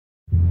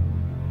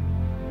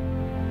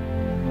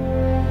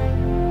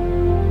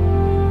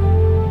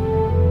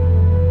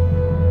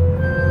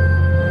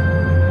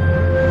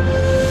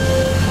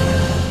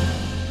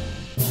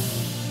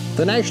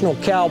National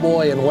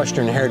Cowboy and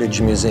Western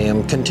Heritage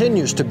Museum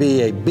continues to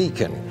be a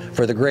beacon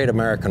for the great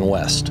American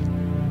West.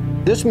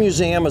 This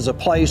museum is a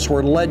place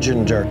where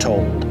legends are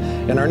told,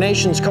 and our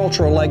nation's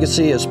cultural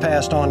legacy is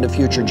passed on to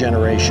future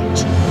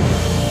generations.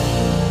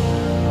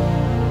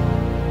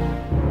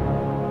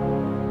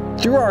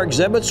 Through our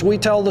exhibits, we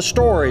tell the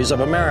stories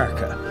of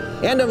America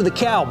and of the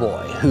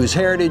cowboy, whose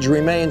heritage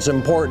remains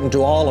important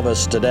to all of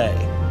us today.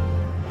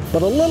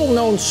 But a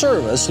little-known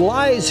service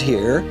lies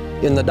here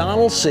in the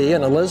Donald C.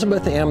 and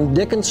Elizabeth M.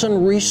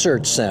 Dickinson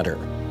Research Center,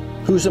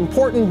 whose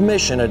important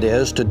mission it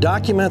is to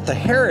document the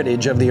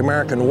heritage of the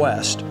American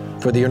West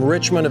for the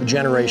enrichment of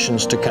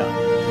generations to come.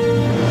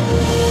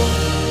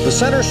 The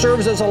center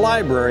serves as a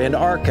library and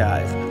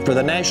archive for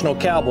the National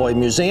Cowboy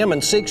Museum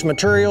and seeks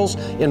materials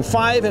in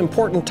 5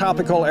 important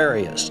topical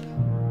areas: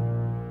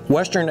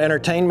 Western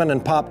entertainment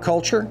and pop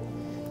culture,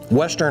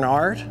 Western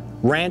art,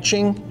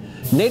 ranching,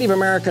 Native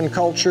American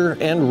culture,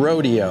 and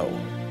rodeo.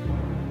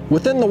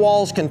 Within the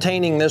walls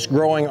containing this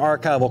growing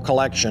archival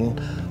collection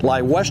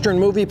lie Western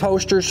movie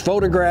posters,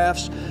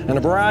 photographs, and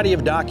a variety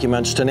of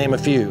documents, to name a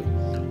few.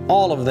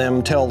 All of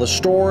them tell the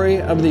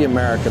story of the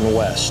American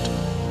West.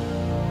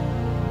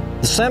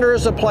 The center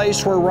is a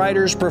place where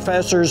writers,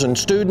 professors, and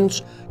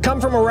students come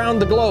from around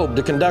the globe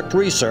to conduct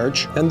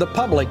research, and the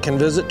public can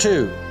visit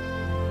too.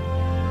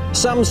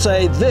 Some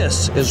say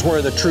this is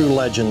where the true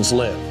legends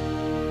live.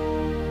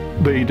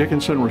 The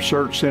Dickinson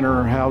Research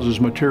Center houses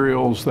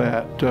materials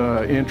that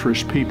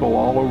interest people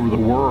all over the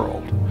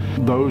world.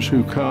 Those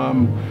who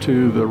come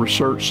to the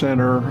Research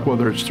Center,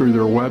 whether it's through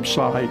their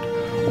website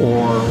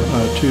or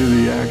to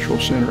the actual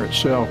center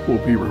itself,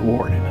 will be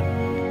rewarded.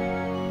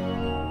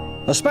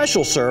 A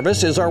special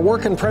service is our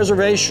work in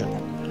preservation.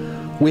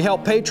 We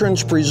help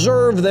patrons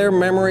preserve their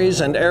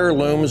memories and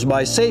heirlooms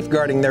by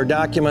safeguarding their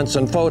documents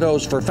and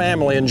photos for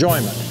family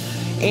enjoyment,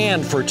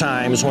 and for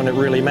times when it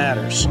really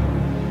matters.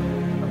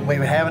 We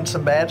were having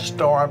some bad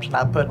storms, and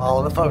I put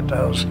all the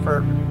photos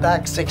for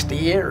back 60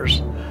 years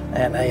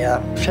in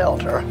a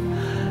shelter,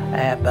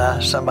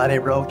 and somebody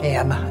broke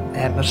in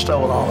and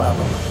stole all of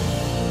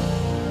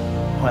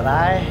them. When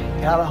I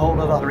got a hold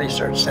of the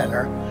Research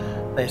Center,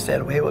 they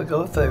said we would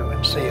go through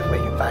and see if we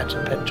could find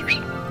some pictures.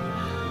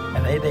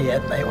 And they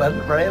did, and it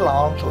wasn't very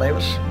long till they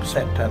was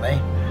sent to me.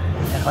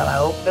 And when I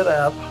opened it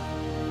up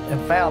and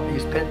found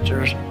these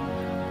pictures,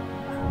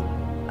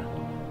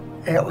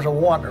 it was a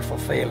wonderful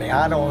feeling.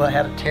 I don't know if I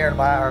had a tear in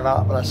my eye or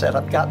not, but I said,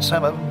 I've got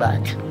some of them back.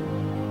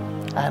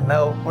 I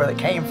know where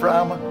they came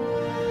from,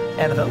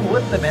 and if it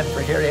wouldn't have been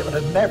for here, it would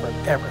have never,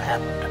 ever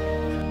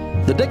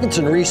happened. The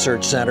Dickinson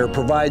Research Center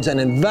provides an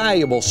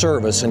invaluable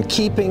service in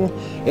keeping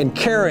and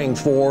caring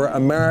for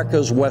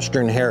America's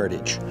Western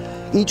heritage.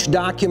 Each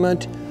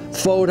document,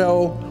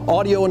 photo,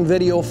 audio and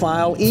video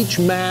file, each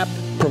map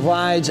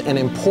provides an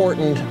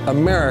important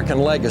American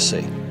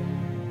legacy.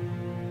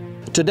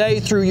 Today,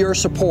 through your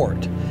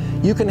support,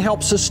 you can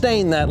help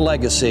sustain that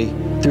legacy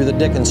through the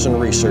Dickinson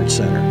Research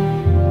Center.